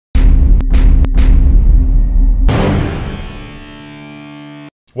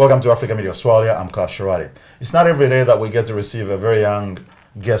Welcome to Africa Media Australia. I'm Carl Sharati. It's not every day that we get to receive a very young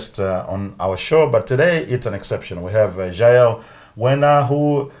guest on our show, but today it's an exception. We have Jael Wena,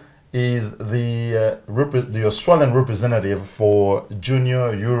 who is the Australian representative for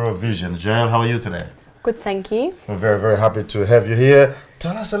Junior Eurovision. Jael, how are you today? Good, thank you. We're very, very happy to have you here.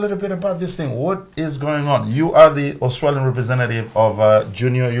 Tell us a little bit about this thing. What is going on? You are the Australian representative of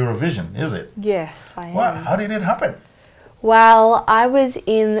Junior Eurovision, is it? Yes, I am. Wow. How did it happen? Well, I was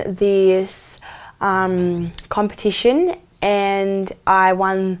in this competition and I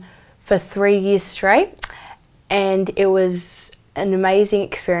won for 3 years straight, and it was an amazing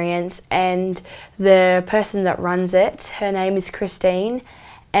experience. And the person that runs it, her name is Christine,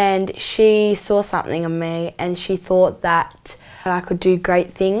 and she saw something in me and she thought that I could do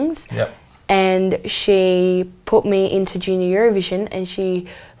great things. Yep. And she put me into Junior Eurovision, and she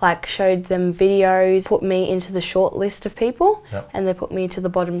showed them videos, put me into the short list of people. Yep. And they put me into the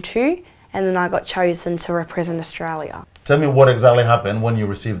bottom 2, and then I got chosen to represent Australia. Tell me what exactly happened when you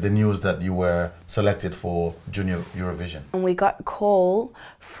received the news that you were selected for Junior Eurovision. And we got a call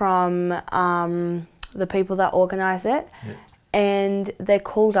from the people that organised it. Yeah. And they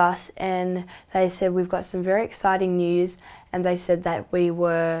called us and they said, we've got some very exciting news, and they said that we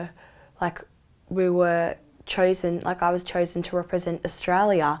were chosen, I was chosen to represent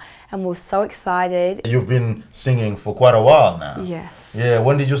Australia, and we're so excited. You've been singing for quite a while now. Yes. Yeah,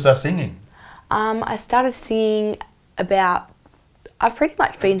 when did you start singing? I started singing I've pretty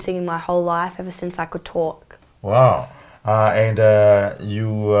much been singing my whole life, ever since I could talk. Wow. And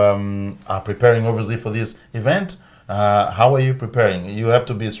you are preparing obviously for this event. How are you preparing? You have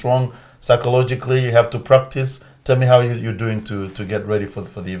to be strong psychologically, you have to practice. Tell me how you're doing to get ready for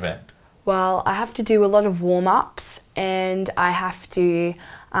the event. Well, I have to do a lot of warm-ups, and I have to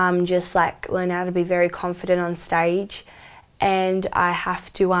just learn how to be very confident on stage, and I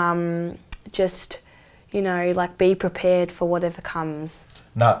have to just, be prepared for whatever comes.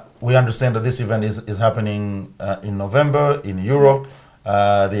 Now, we understand that this event is happening in November in Europe.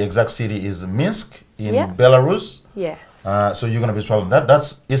 Yes. The exact city is Minsk in Yeah. Belarus. Yes. So you're going to be traveling.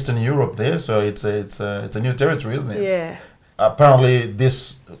 That's Eastern Europe there, so it's a new territory, isn't it? Yeah. Apparently,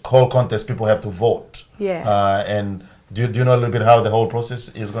 this whole contest, people have to vote. Yeah. And do you know a little bit how the whole process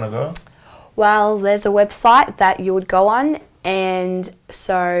is going to go? Well, there's a website that you would go on, and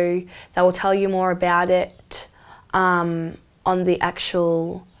so they will tell you more about it on the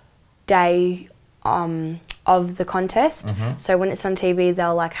actual day of the contest. Mm-hmm. So when it's on TV,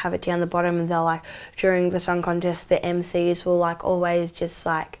 they'll have it down the bottom, and they'll during the song contest, the MCs will always just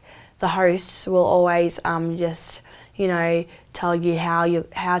the hosts will always just tell you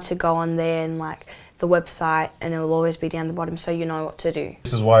how to go on there, and the website, and it will always be down the bottom, so you know what to do.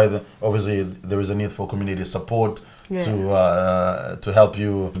 This is why obviously there is a need for community support. Yeah. To help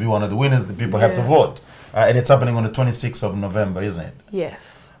you be one of the winners. The people have to vote, and it's happening on the 26th of November, isn't it? Yes.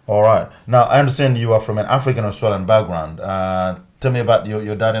 All right. Now I understand you are from an African Australian background. Tell me about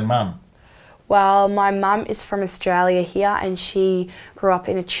your dad and mum. Well, my mum is from Australia here, and she grew up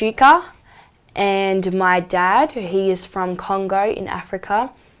in Echuca. And my dad, he is from Congo in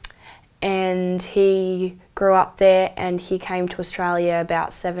Africa, and he grew up there, and he came to Australia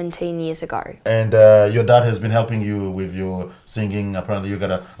about 17 years ago. And your dad has been helping you with your singing. Apparently you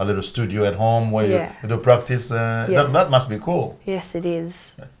got a little studio at home where you do practice. Yes. That must be cool. Yes, it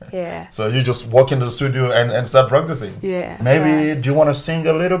is. Yeah. So you just walk into the studio and start practicing. Yeah. Maybe do you want to sing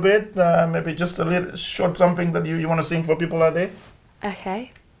a little bit? Maybe just a little short something that you want to sing for people out there?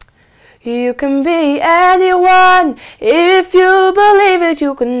 Okay. You can be anyone, if you believe it,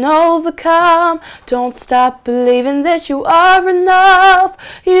 you can overcome. Don't stop believing that you are enough.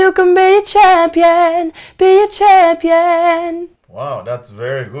 You can be a champion, be a champion. Wow, that's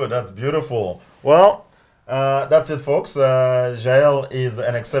very good. That's beautiful. Well, that's it, folks. Jael is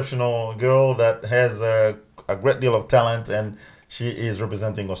an exceptional girl that has a great deal of talent, and she is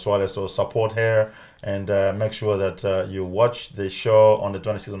representing Australia, so support her and make sure that you watch the show on the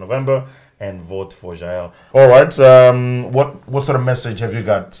 26th of November and vote for Jael. All right, what sort of message have you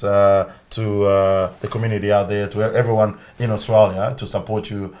got to the community out there, to everyone in Australia, to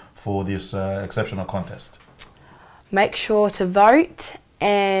support you for this exceptional contest? Make sure to vote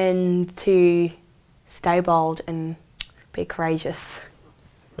and to stay bold and be courageous.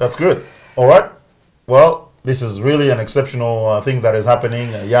 That's good. All right. Well, this is really an exceptional thing that is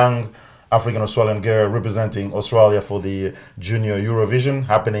happening. A young African Australian girl representing Australia for the Junior Eurovision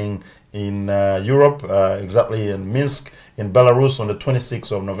happening in Europe, exactly in Minsk, in Belarus on the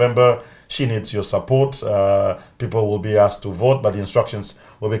 26th of November. she needs your support. People will be asked to vote, but the instructions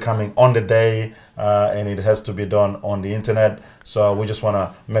will be coming on the day, and it has to be done on the internet. So we just want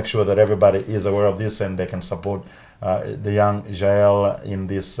to make sure that everybody is aware of this and they can support the young Jael in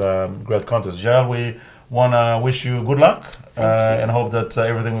this great contest. Jael, we want to wish you good luck and hope that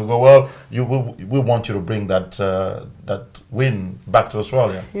everything will go well. We want you to bring that that win back to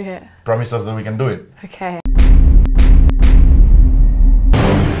Australia. Yeah. Promise us that we can do it. Okay.